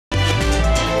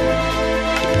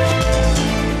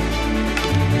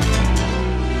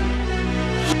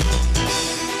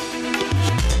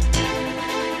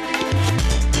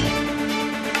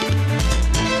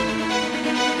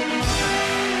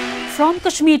From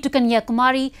Kashmir to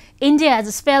Kanyakumari, India has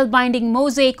a spellbinding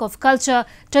mosaic of culture,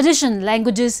 tradition,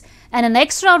 languages and an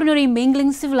extraordinary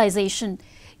mingling civilization.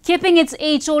 Keeping its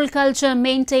age-old culture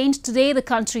maintained, today the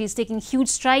country is taking huge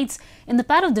strides in the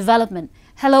path of development.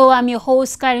 Hello, I'm your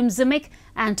host Kairim Zimik,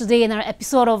 and today in our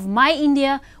episode of My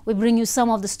India, we bring you some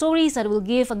of the stories that will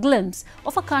give a glimpse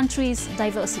of a country's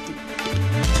diversity.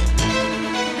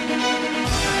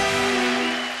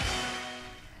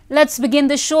 Let's begin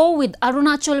the show with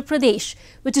Arunachal Pradesh,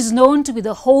 which is known to be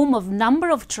the home of a number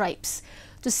of tribes.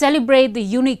 To celebrate the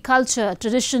unique culture,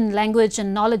 tradition, language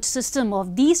and knowledge system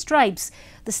of these tribes,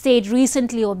 the state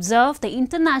recently observed the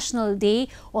International Day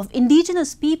of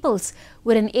Indigenous Peoples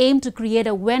with an aim to create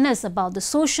awareness about the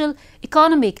social,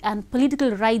 economic and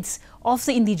political rights of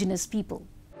the indigenous people.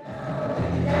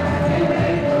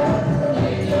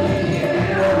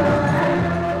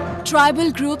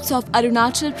 Tribal groups of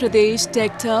Arunachal Pradesh,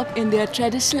 decked up in their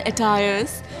traditional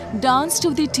attires, danced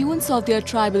to the tunes of their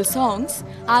tribal songs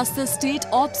as the state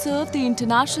observed the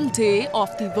International Day of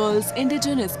the world's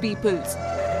indigenous peoples.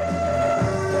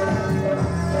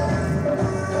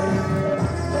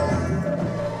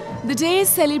 The day is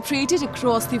celebrated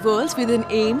across the world with an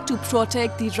aim to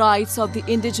protect the rights of the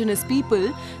indigenous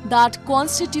people that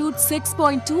constitute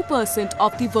 6.2%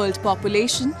 of the world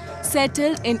population,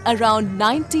 settled in around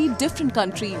 90 different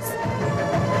countries.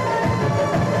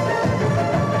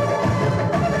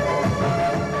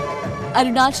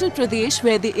 Arunachal Pradesh,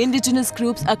 where the indigenous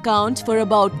groups account for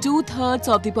about 2/3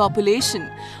 of the population,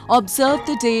 observed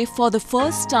the day for the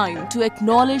first time to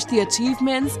acknowledge the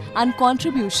achievements and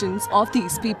contributions of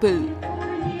these people.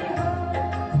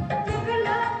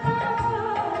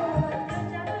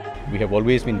 We have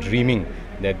always been dreaming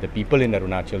that the people in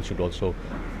Arunachal should also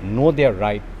know their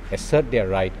right, assert their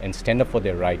right and stand up for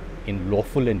their right in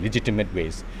lawful and legitimate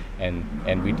ways.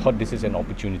 And we thought this is an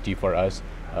opportunity for us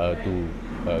to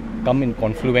come in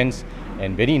confluence,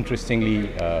 and very interestingly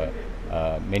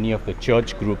many of the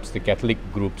church groups, the Catholic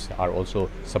groups are also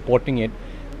supporting it.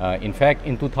 In fact,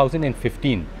 in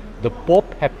 2015 the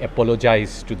Pope have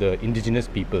apologized to the indigenous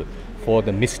people for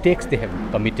the mistakes they have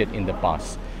committed in the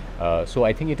past. So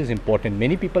I think it is important.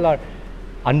 Many people are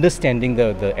understanding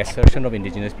the assertion of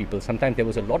indigenous people. Sometimes there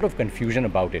was a lot of confusion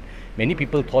about it. Many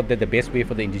people thought that the best way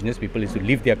for the indigenous people is to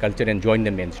leave their culture and join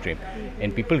the mainstream.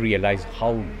 And people realized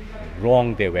how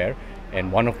wrong they were.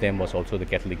 And one of them was also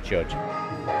the Catholic Church.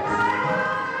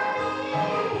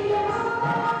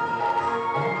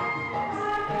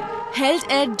 Held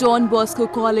at Don Bosco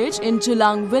College in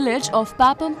Julang village of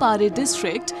Papampare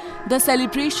district, the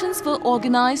celebrations were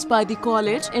organized by the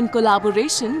college in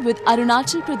collaboration with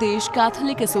Arunachal Pradesh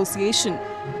Catholic Association.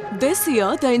 This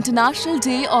year, the International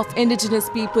Day of Indigenous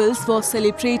Peoples was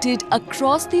celebrated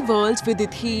across the world with the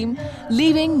theme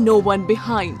 "Leaving No One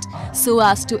Behind," so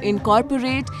as to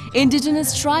incorporate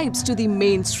indigenous tribes to the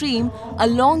mainstream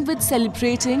along with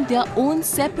celebrating their own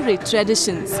separate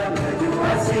traditions.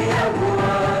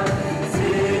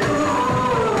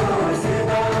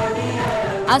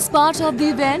 As part of the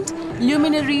event,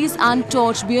 luminaries and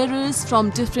torchbearers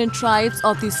from different tribes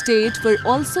of the state were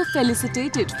also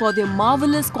felicitated for their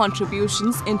marvelous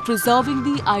contributions in preserving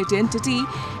the identity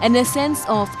and essence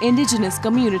of indigenous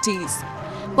communities.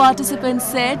 Participants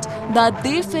said that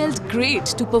they felt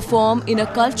great to perform in a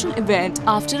cultural event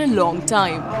after a long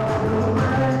time.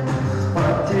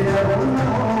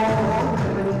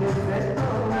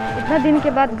 इतना दिन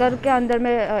के बाद घर के अंदर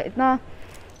में इतना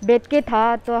बैठ के था,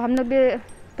 तो हम लोग भी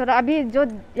थोड़ा अभी जो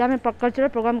यहाँ में कल्चरल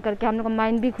प्रोग्राम करके हम लोग का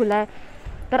माइंड भी खुला है,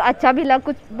 तो अच्छा भी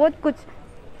लगा। बहुत कुछ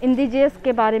इंडिजियस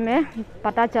के बारे में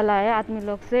पता चला है आदमी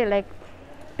लोग से। लाइक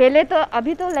पहले तो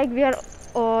अभी तो लाइक वी आर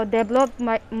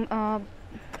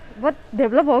बहुत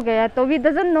डेवलप हो गया है, तो we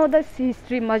doesn't know the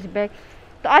history much back.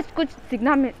 तो आज कुछ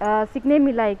सीखने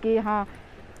मिला है कि हाँ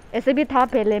ऐसे भी था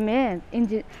पहले में,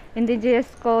 इंडिजियस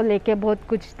को लेके बहुत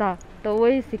कुछ था, तो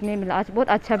वही सीखने मिला। आज बहुत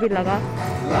अच्छा भी लगा।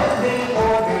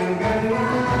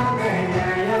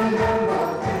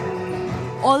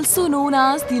 Also known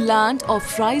as the land of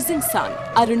rising sun,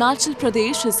 Arunachal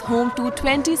Pradesh is home to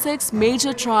 26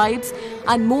 major tribes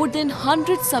and more than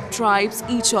 100 sub-tribes,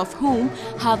 each of whom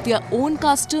have their own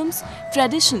customs,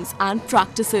 traditions and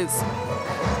practices.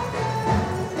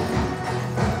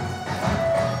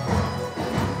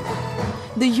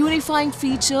 The unifying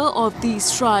feature of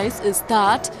these tribes is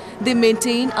that they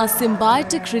maintain a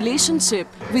symbiotic relationship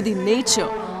with the nature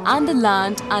and the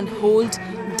land and hold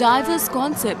diverse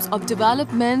concepts of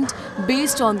development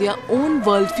based on their own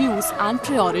worldviews and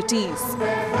priorities.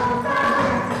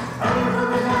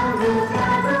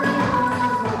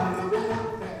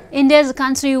 India is a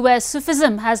country where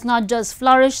Sufism has not just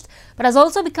flourished but has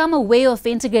also become a way of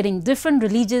integrating different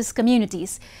religious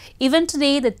communities. Even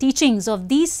today, the teachings of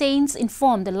these saints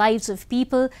inform the lives of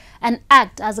people and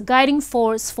act as a guiding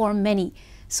force for many.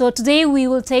 So today we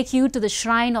will take you to the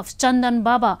shrine of Chandan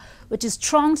Baba, which is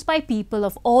thronged by people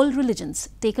of all religions.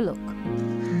 Take a look.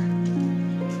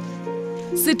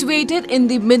 Situated in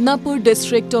the Midnapur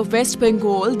district of West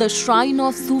Bengal, the shrine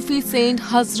of Sufi saint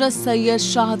Hazrat Syed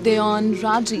Shah Deoan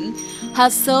Raji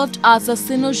has served as a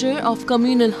cynosure of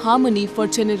communal harmony for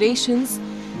generations,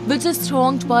 which is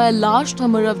thronged by a large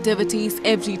number of devotees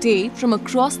every day from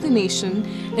across the nation,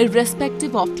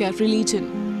 irrespective of their religion.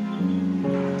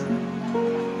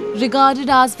 Regarded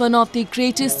as one of the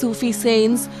greatest Sufi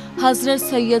saints, Hazrat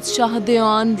Syed Shah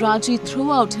Deoan Raji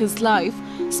throughout his life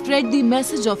spread the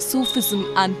message of Sufism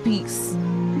and peace.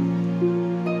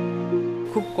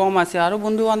 খুব কম আছে আরো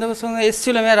বন্ধু বান্ধবের সঙ্গে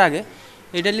এসেছিলাম এর আগে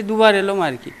Italy দুবার এলাম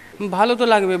আর কি ভালো তো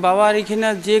লাগবে বাবার এখানে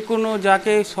যে কোনো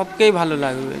যাকে সবকেই ভালো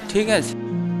লাগবে ঠিক আছে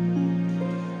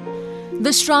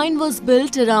The shrine was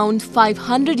built around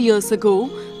 500 years ago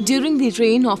during the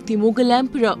reign of the Mughal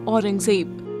Emperor Aurangzeb.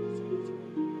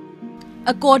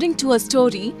 According to a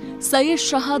story, Syed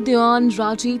Shah Deoan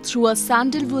Raji threw a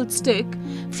sandalwood stick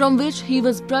from which he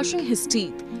was brushing his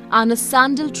teeth, and a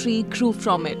sandal tree grew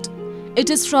from it. It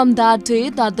is from that day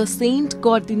that the saint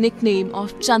got the nickname of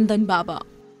Chandan Baba.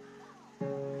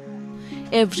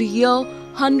 Every year,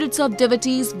 hundreds of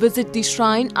devotees visit the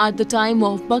shrine at the time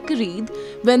of Bakrid,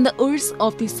 when the Urs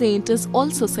of the saint is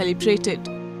also celebrated.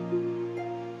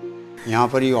 यहाँ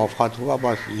पर ही वफ़ात हुआ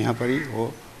बस यहाँ पर ही वो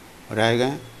रह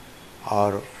गए और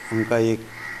उनका एक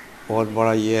बहुत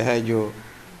बड़ा ये है जो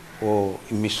वो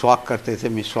मिसवाक करते थे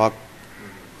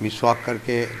मिसवाक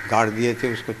करके गाड़ दिए थे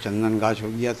उसको चंदन गाछ हो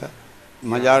गया था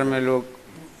मज़ार में लोग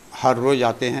हर रोज़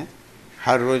आते हैं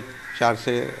हर रोज़ 4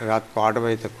 से रात को 8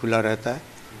 बजे तक खुला रहता है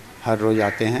हर रोज़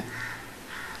आते हैं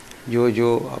जो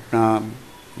अपना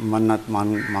मन्नत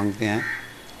मांगते हैं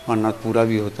मन्नत पूरा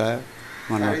भी होता है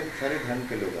मन्नत सारे धर्म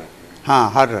के लोग आते हैं हाँ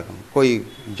हर रकम कोई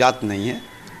जात नहीं है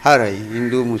हर है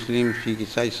हिंदू मुस्लिम सिख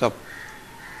ईसाई सब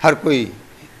हर कोई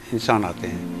इंसान आते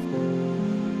हैं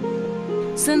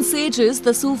Since ages,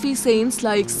 the Sufi saints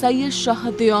like Syed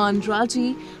Shah Deoan Raji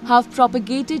have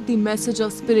propagated the message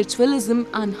of spiritualism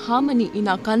and harmony in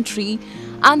our country,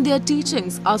 and their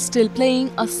teachings are still playing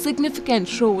a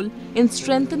significant role in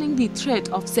strengthening the threat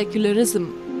of secularism.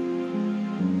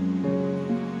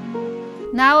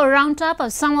 Now a roundup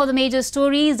of some of the major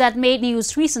stories that made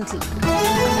news recently.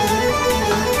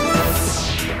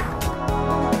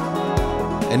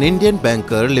 An Indian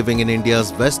banker living in India's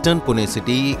western Pune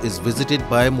city is visited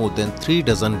by more than 3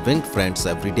 dozen winged friends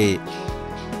every day.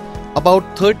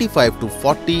 About 35 to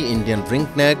 40 Indian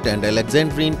ring-necked and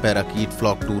Alexandrine parakeet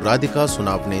flock to Radhika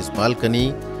Sunavne's balcony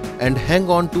and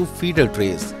hang on to feeder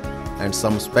trays, and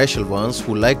some special ones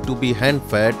who like to be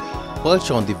hand-fed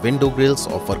perch on the window grills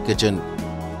of her kitchen.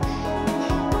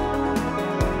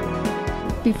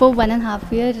 Before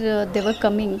 1.5 years they were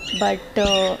coming, but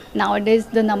nowadays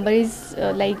the number is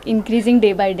like increasing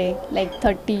day by day, like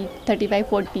 30, 35,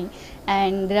 40,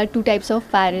 and there are 2 types of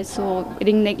parrots, so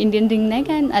ringneck, Indian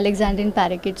ringneck and Alexandrine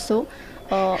parakeet. So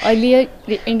earlier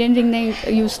Indian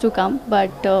ringneck used to come,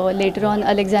 but later on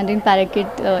Alexandrine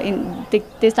parakeet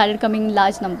they started coming in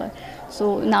large number.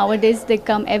 So nowadays they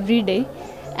come every day,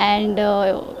 and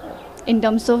in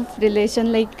terms of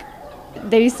relation, like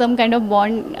there is some kind of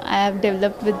bond I have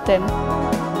developed with them.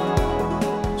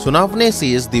 Sunavne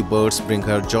says the birds bring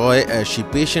her joy as she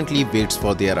patiently waits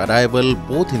for their arrival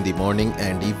both in the morning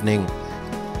and evening.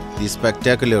 The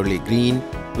spectacularly green,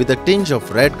 with a tinge of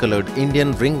red-colored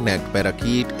Indian ring-necked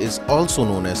parakeet is also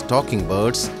known as talking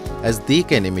birds, as they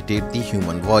can imitate the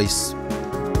human voice.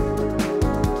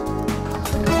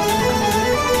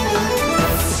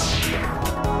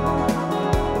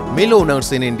 Mill owners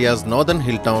in India's northern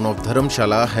hill town of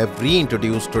Dharamshala have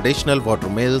reintroduced traditional water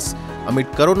mills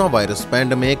amid coronavirus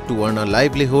pandemic to earn a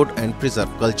livelihood and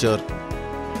preserve culture.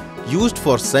 Used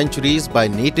for centuries by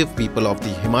native people of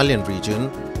the Himalayan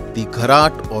region, the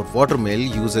gharat or water mill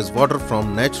uses water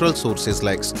from natural sources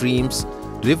like streams,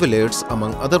 rivulets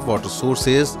among other water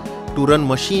sources to run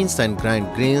machines and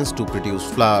grind grains to produce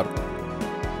flour.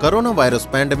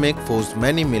 Coronavirus pandemic forced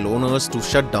many mill owners to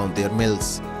shut down their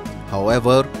mills.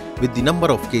 However, with the number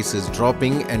of cases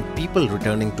dropping and people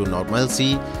returning to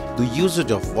normalcy, the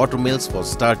usage of water mills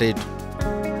was started.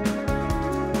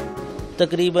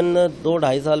 तकरीबन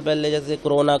 2-2.5 साल पहले जैसे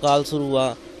corona काल शुरू हुआ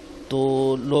तो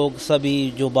लोग सभी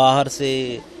जो बाहर से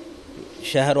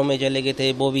शहरों में चले गए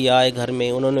थे वो भी आए घर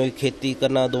में उन्होंने खेती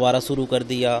करना दोबारा शुरू कर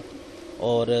दिया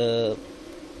और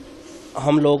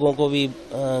हम लोगों को भी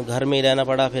घर में ही रहना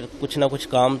पड़ा, फिर कुछ ना कुछ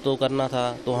काम तो करना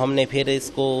था, तो हमने फिर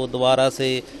इसको दोबारा से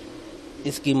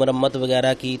इसकी मरम्मत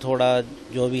वगैरह की, थोड़ा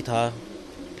जो भी था,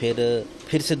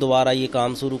 फिर से दोबारा ये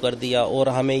काम शुरू कर दिया। और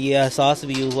हमें ये एहसास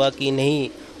भी हुआ कि नहीं,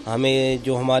 हमें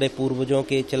जो हमारे पूर्वजों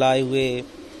के चलाए हुए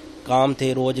काम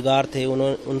थे, रोजगार थे,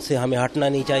 उनसे हमें हटना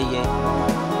नहीं चाहिए।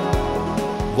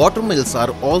 Water mills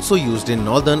are also used in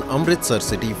northern Amritsar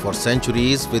city for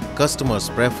centuries, with customers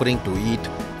preferring to eat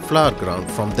flour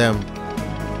ground from them.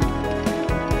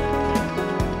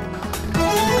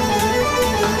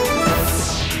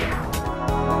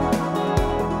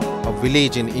 A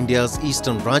village in India's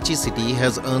eastern Raji city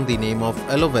has earned the name of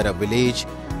Aloe Vera Village,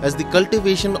 as the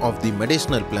cultivation of the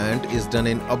medicinal plant is done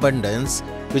in abundance,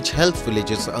 which helps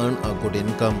villagers earn a good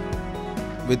income.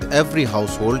 With every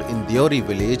household in Deoan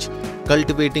village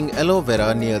cultivating aloe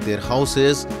vera near their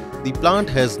houses, the plant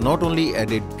has not only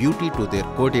added beauty to their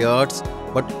courtyards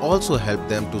but also helped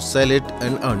them to sell it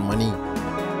and earn money.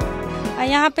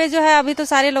 यहाँ पे जो है अभी तो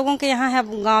सारे लोगों के यहाँ है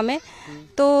गांव में,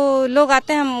 तो लोग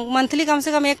आते हैं, मंथली कम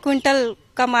से कम 1 क्विंटल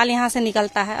का माल यहाँ से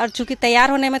निकलता है। और चूंकि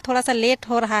तैयार होने में थोड़ा सा लेट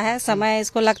हो रहा है, समय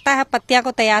इसको लगता है पत्तियां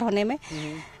को तैयार होने में,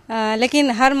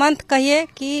 लेकिन हर मंथ कहिए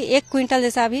कि 1 क्विंटल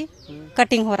जैसा भी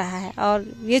कटिंग हो रहा है। और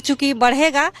ये चूंकि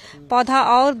बढ़ेगा पौधा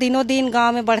और दिनों दिन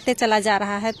गांव में बढ़ते चला जा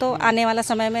रहा है, तो आने वाला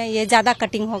समय में ये ज्यादा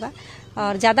कटिंग होगा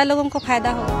और ज्यादा लोगों को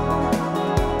फायदा होगा।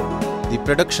 The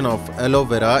production of aloe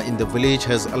vera in the village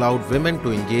has allowed women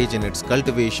to engage in its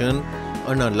cultivation,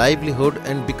 earn a livelihood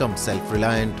and become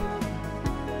self-reliant.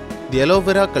 The aloe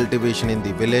vera cultivation in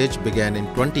the village began in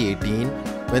 2018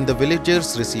 when the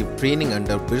villagers received training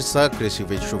under Birsa Krishi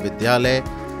Vishwavidyalaya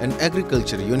and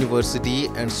Agriculture University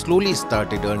and slowly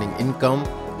started earning income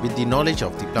with the knowledge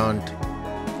of the plant.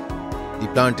 The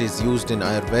plant is used in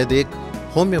Ayurvedic,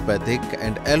 homeopathic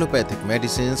and allopathic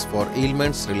medicines for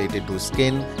ailments related to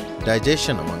skin,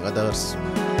 digestion among others.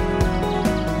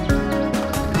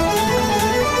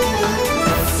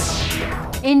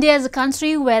 India is a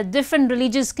country where different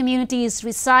religious communities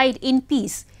reside in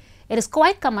peace. It is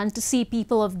quite common to see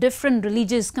people of different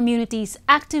religious communities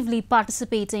actively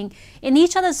participating in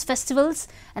each other's festivals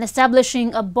and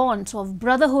establishing a bond of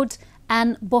brotherhood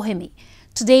and bohemy.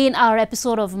 Today in our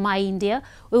episode of My India,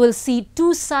 we will see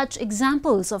 2 such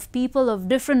examples of people of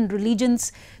different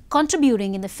religions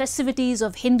contributing in the festivities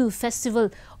of Hindu festival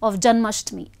of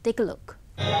Janmashtami. Take a look.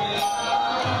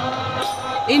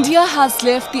 India has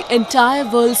left the entire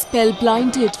world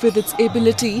spellblinded with its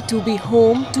ability to be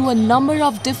home to a number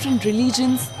of different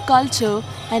religions, culture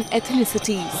and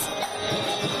ethnicities.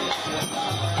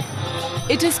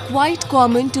 It is quite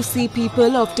common to see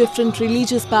people of different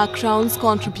religious backgrounds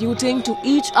contributing to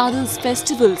each other's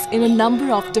festivals in a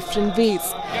number of different ways.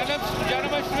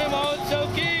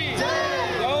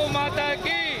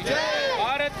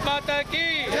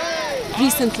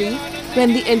 Recently,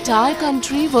 when the entire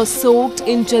country was soaked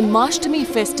in Janmashtami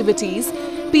festivities,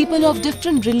 people of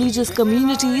different religious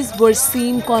communities were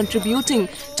seen contributing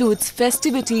to its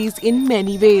festivities in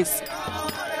many ways.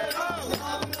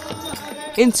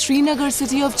 In Srinagar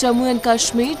city of Jammu and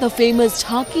Kashmir, the famous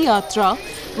Jhanki Yatra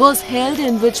was held,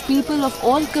 in which people of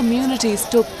all communities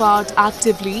took part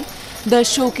actively,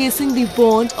 thus showcasing the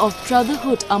bond of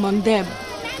brotherhood among them.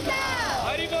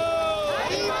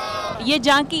 ये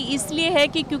झांकी इसलिए है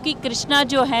कि क्योंकि कृष्णा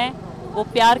जो हैं वो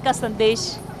प्यार का संदेश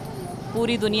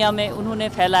पूरी दुनिया में उन्होंने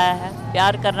फैलाया है,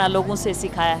 प्यार करना लोगों से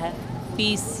सिखाया है,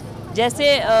 पीस।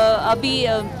 जैसे अभी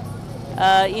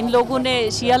इन लोगों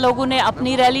ने, शिया लोगों ने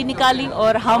अपनी रैली निकाली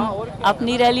और हम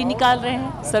अपनी रैली निकाल रहे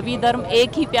हैं। सभी धर्म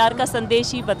एक ही प्यार का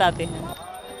संदेश ही बताते हैं।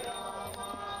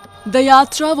 The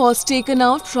yatra was taken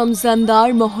out from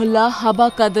Zandar Mohalla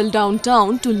Haba Kadal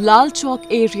downtown to Lal Chowk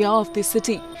area of the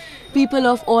city. People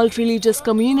of all religious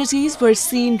communities were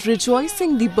seen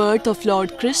rejoicing the birth of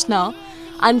Lord Krishna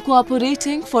and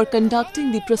cooperating for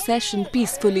conducting the procession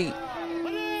peacefully.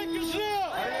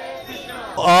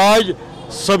 आज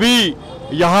सभी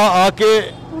यहाँ आके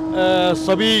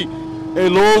सभी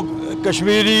लोग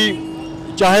कश्मीरी,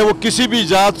 चाहे वो किसी भी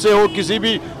जात से हो, किसी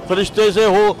भी फरिश्ते से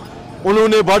हो,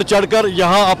 उन्होंने बढ़ चढ़कर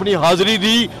यहाँ अपनी हाजिरी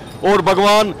दी और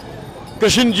भगवान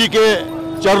कृष्ण जी के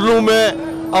चरणों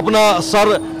में अपना सर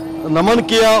नमन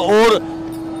किया। और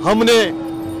हमने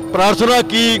प्रार्थना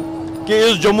की कि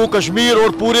इस जम्मू कश्मीर और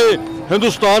पूरे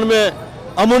हिंदुस्तान में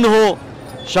अमन हो,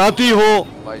 शांति हो,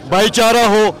 भाईचारा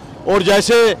हो। और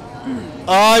जैसे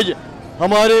आज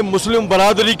हमारे मुस्लिम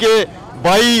बरादरी के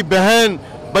भाई बहन,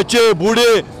 बच्चे,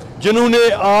 बूढ़े, जिन्होंने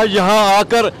आज यहाँ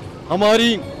आकर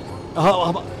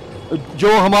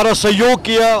हमारा सहयोग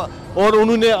किया और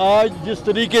उन्होंने आज जिस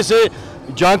तरीके से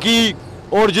झांकी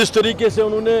और जिस तरीके से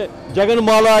उन्होंने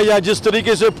जगनमाला या जिस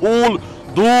तरीके से फूल,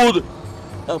 दूध,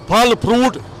 फल,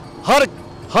 फ्रूट,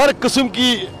 हर किस्म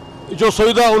की जो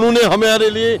सुविधा उन्होंने हमारे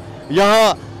लिए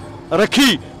यहाँ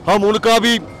रखी, हम उनका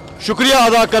भी शुक्रिया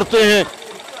अदा करते हैं।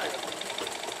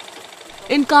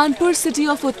 In Kanpur city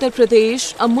of Uttar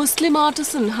Pradesh, a Muslim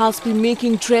artisan has been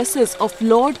making dresses of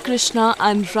Lord Krishna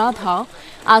and Radha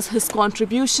as his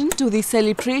contribution to the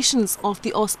celebrations of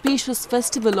the auspicious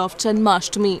festival of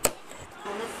Janmashtami.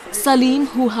 Salim,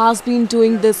 who has been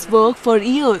doing this work for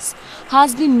years,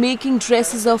 has been making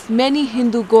dresses of many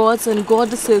Hindu gods and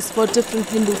goddesses for different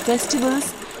Hindu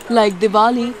festivals like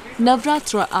Diwali,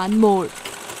 Navratra and more.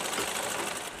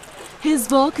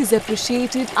 His work is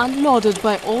appreciated and lauded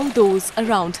by all those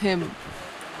around him.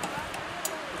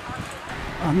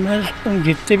 हमें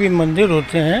जितने भी मंदिर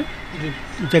होते हैं,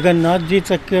 जगन्नाथ जी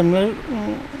तक के हमने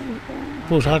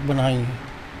पोशाक बनाई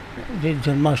हैं।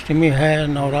 जन्माष्टमी है,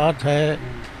 नवरात्र है,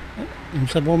 इन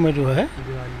सबों में जो है,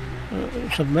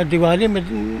 सब में दिवाली में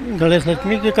गणेश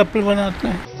लक्ष्मी के कपड़े बनाते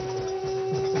हैं।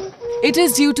 It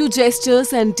is due to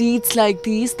gestures and deeds like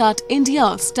these that India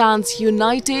stands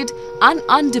united and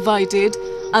undivided,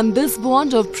 and this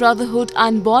bond of brotherhood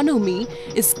and bonhomie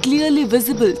is clearly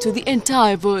visible to the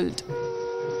entire world.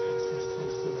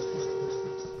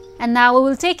 And now we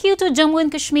will take you to Jammu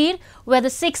and Kashmir, where the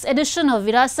 6th edition of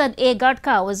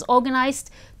Viraasat-e-Gatka was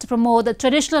organised to promote the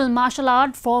traditional martial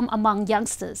art form among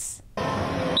youngsters.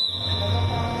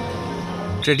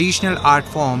 Traditional art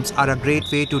forms are a great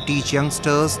way to teach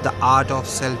youngsters the art of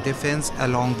self-defense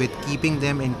along with keeping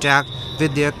them intact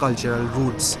with their cultural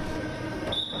roots.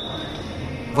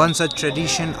 One such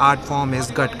traditional art form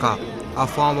is Gatka, a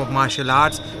form of martial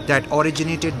arts that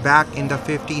originated back in the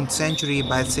 15th century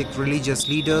by Sikh religious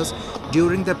leaders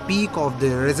during the peak of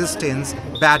the resistance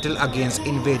battle against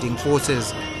invading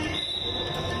forces.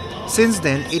 Since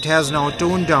then, it has now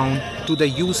toned down to the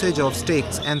usage of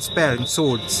sticks and sparing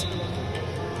swords.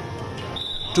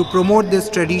 To promote this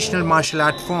traditional martial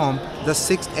art form, the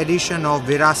 6th edition of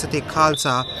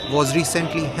Viraasat-e-Khalsa was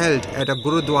recently held at a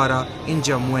Gurudwara in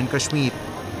Jammu and Kashmir.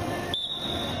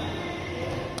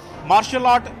 Martial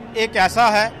art एक ऐसा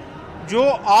है जो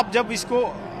आप जब इसको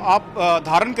आप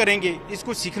धारण करेंगे,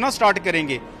 इसको सीखना स्टार्ट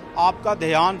करेंगे, आपका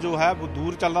ध्यान जो है वो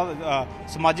दूर चलना,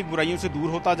 सामाजिक बुराइयों से दूर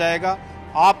होता जाएगा।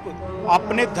 आप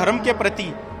अपने धर्म के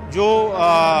प्रति जो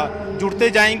जुड़ते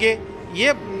जाएंगे।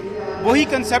 ये वही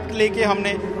कंसेप्ट लेके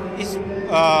हमने इस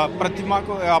प्रतिमा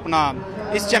को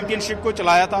इस चैंपियनशिप को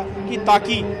चलाया था कि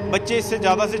ताकि बच्चे इससे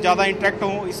ज़्यादा इंटरेक्ट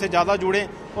हों, इससे ज़्यादा जुड़ें,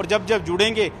 और जब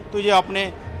जुड़ेंगे तो ये अपने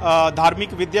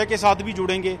धार्मिक विद्या के साथ भी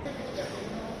जुड़ेंगे।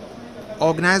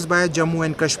 Organized by Jammu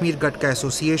and Kashmir Gatka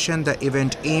Association, the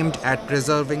event aimed at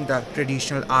preserving the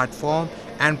traditional art form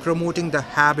and promoting the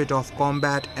habit of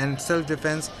combat and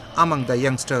self-defense among the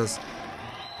youngsters.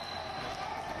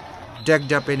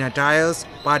 Decked up in attires,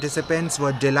 participants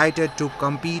were delighted to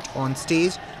compete on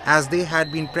stage as they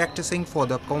had been practicing for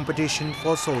the competition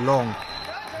for so long.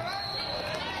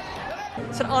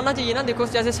 Sir आना चाहिए ना, देखो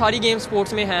जैसे सारी game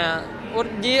sports में हैं और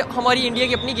ये हमारी इंडिया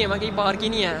की अपनी गेम है, कहीं बाहर की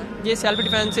नहीं है। ये सेल्फ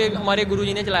डिफेंस से हमारे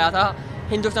गुरुजी ने चलाया था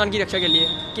हिंदुस्तान की रक्षा के लिए।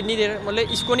 कितनी देर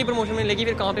मतलब इसको नहीं प्रमोशन मिलेगी,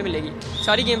 फिर कहाँ पे मिलेगी?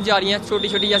 सारी गेम्स जा रही हैं छोटी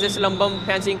छोटी, जैसे स्लम्बम,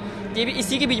 फेंसिंग, ये भी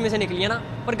इसी के बीच में से निकली है ना।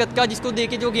 और गतका जिसको दे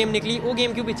के जो गेम निकली, वो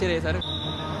गेम क्यों पीछे रहे sir?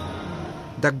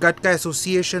 The Gatka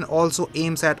Association also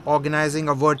aims at organizing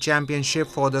a world championship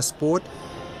for the sport.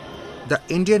 The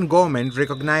Indian government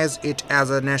recognized it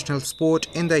as a national sport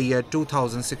in the year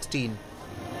 2016.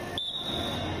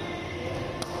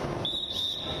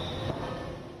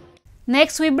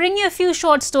 Next, we bring you a few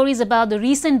short stories about the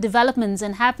recent developments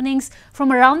and happenings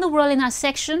from around the world in our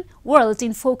section, World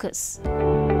in Focus.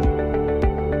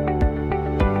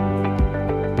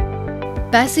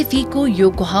 Pacifico,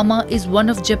 Yokohama is one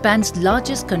of Japan's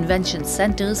largest convention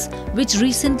centers, which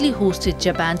recently hosted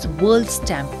Japan's World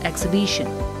Stamp Exhibition.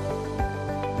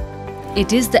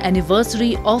 It is the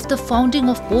anniversary of the founding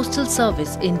of Postal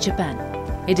Service in Japan.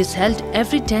 It is held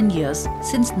every 10 years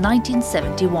since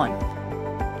 1971.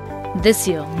 This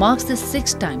year marks the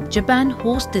 6th time Japan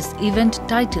hosts this event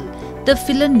titled the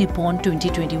Philan Nippon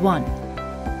 2021.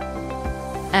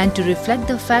 And to reflect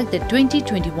the fact that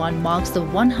 2021 marks the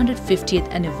 150th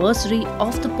anniversary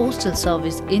of the Postal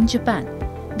Service in Japan,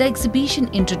 the exhibition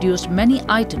introduced many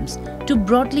items to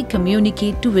broadly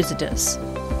communicate to visitors.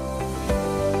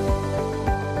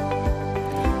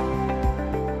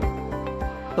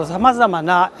 So, 様々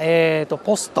な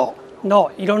ポスト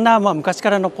のいろんな昔か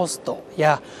らのポスト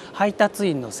や配達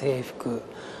員の制服、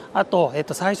あと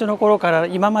最初の頃から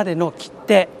今までの切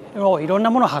手をいろんな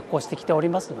ものを発行してきており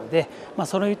ますので、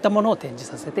そういったものを展示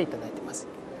させていただいています。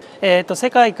世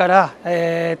界から、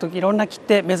いろんな切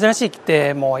手、珍しい切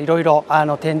手もいろいろ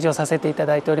展示をさせていた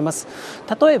だいております。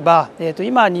例えば、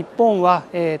今日本は、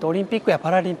オリンピックや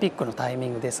パラリンピックのタイミ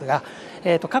ングですが、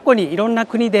過去にいろんな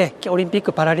国でオリンピッ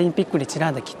ク・パラリンピックにちな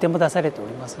んだ切手も出されてお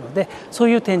りますので、そう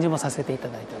いう展示もさせていた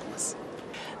だいております。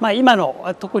今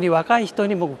の特に若い人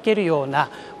にも受けるような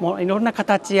いろんな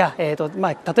形や、例え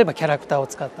ばキャラクターを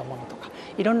使ったものとか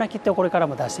いろんな切手をこれから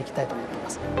も出していきたいと思っていま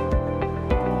す。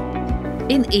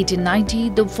In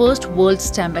 1890, the first World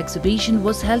Stamp Exhibition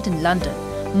was held in London,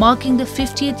 marking the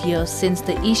 50th year since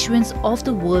the issuance of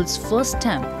the world's first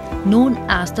stamp, known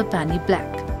as the penny black.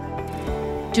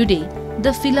 Today,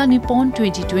 the Fila Nippon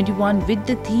 2021, with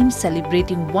the theme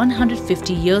celebrating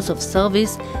 150 years of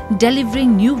service,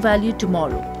 delivering new value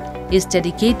tomorrow, is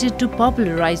dedicated to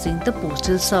popularizing the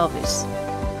postal service.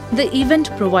 The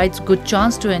event provides good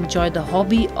chance to enjoy the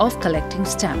hobby of collecting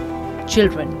stamps.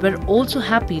 Children were also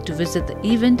happy to visit the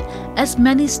event as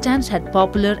many stamps had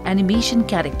popular animation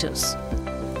characters.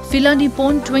 Fila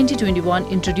Nippon 2021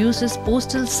 introduces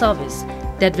postal service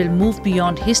that will move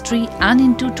beyond history and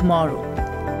into tomorrow.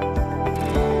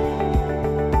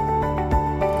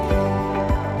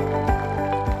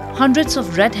 Hundreds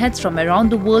of redheads from around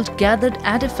the world gathered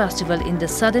at a festival in the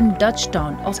southern Dutch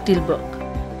town of Tilburg.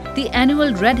 The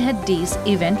annual Redhead Days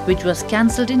event, which was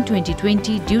cancelled in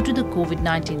 2020 due to the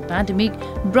COVID-19 pandemic,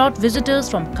 brought visitors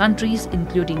from countries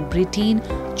including Britain,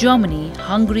 Germany,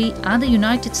 Hungary and the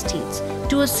United States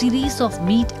to a series of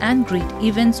meet and greet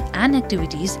events and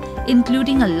activities,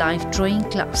 including a live drawing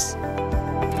class.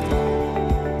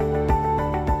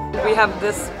 We have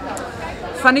this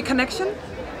funny connection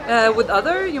with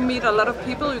other. You meet a lot of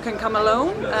people. You can come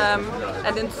alone,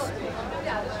 and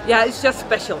it's just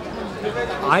special.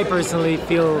 I personally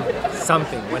feel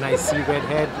something when I see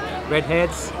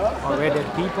redheads or redhead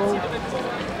people.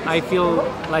 I feel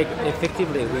like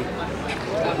effectively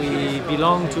we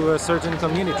belong to a certain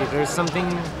community. There's something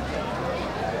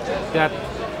that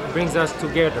brings us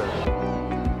together.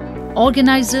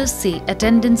 Organizers say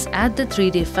attendance at the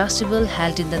 3-day festival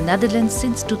held in the Netherlands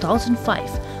since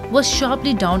 2005 was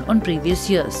sharply down on previous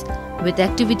years, with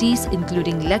activities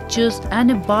including lectures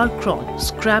and a bar crawl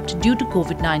scrapped due to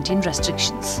COVID-19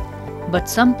 restrictions. But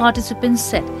some participants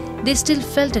said they still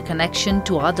felt a connection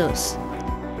to others.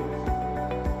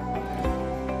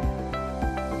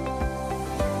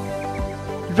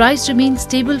 Rice remains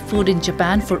staple food in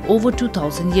Japan for over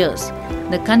 2000 years.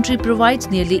 The country provides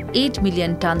nearly 8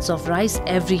 million tons of rice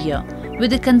every year,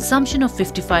 with a consumption of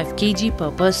 55 kg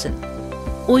per person.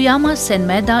 Oyama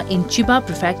Senmeda in Chiba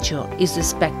Prefecture is a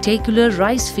spectacular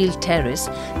rice field terrace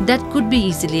that could be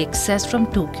easily accessed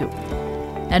from Tokyo.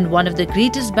 And one of the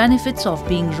greatest benefits of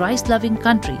being rice-loving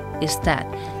country is that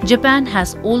Japan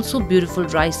has also beautiful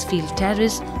rice field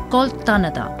terrace called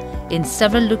Tanada in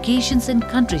several locations in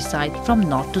countryside from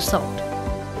north to south.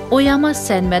 Oyama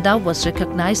Senmeda was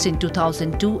recognized in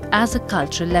 2002 as a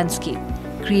cultural landscape,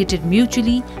 created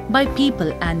mutually by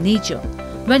people and nature,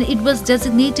 when it was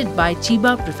designated by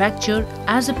Chiba Prefecture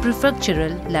as a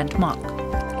prefectural landmark.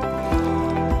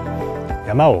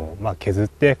 山を削っ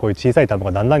てこういう小さい田んぼ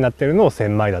が段々になっているのを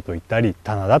千枚田と言ったり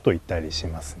棚田と言ったりし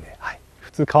ますね。はい、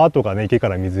普通川とかね池か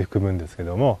ら水含むんですけ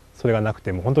ども、それがなく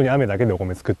ても本当に雨だけでお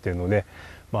米作っているので、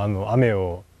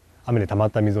雨で溜ま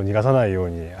った水を逃がさないよう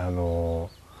に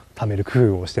溜める工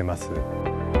夫をしてます。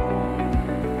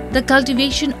The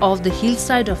cultivation of the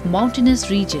hillside of mountainous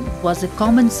region was a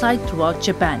common sight throughout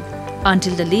Japan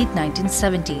until the late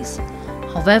 1970s.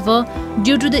 However,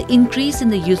 due to the increase in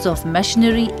the use of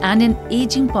machinery and an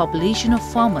aging population of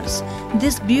farmers,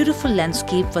 this beautiful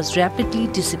landscape was rapidly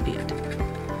disappeared.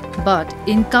 But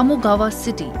in Kamogawa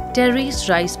city, terraced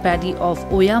rice paddy of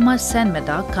Oyama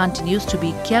Senmeda continues to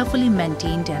be carefully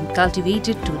maintained and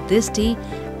cultivated to this day,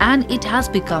 and it has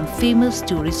become famous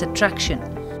tourist attraction.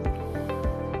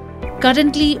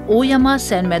 Currently, Oyama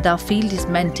Senmeda field is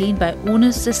maintained by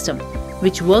owner's system,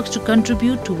 which works to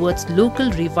contribute towards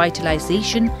local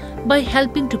revitalization by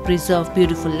helping to preserve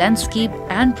beautiful landscape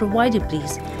and provide a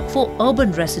place for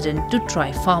urban residents to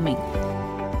try farming.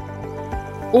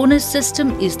 Owner's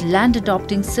system is land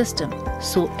adopting system,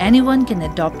 so anyone can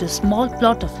adopt a small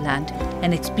plot of land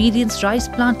and experience rice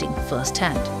planting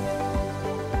firsthand.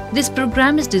 This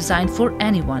program is designed for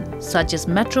anyone, such as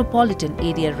metropolitan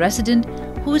area resident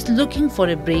who is looking for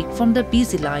a break from the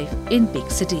busy life in big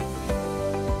city.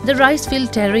 The rice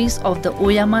field terrace of the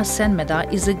Oyama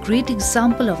Senmeda is a great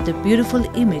example of the beautiful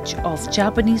image of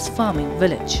Japanese farming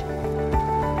village.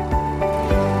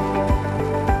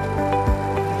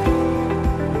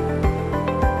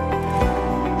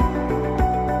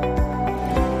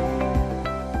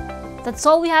 That's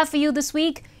all we have for you this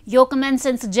week. Your comments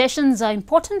and suggestions are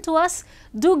important to us.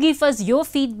 Do give us your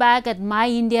feedback at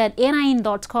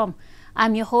myindia@nin.com.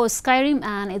 I'm your host Skyrim,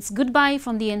 and it's goodbye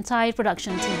from the entire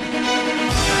production team.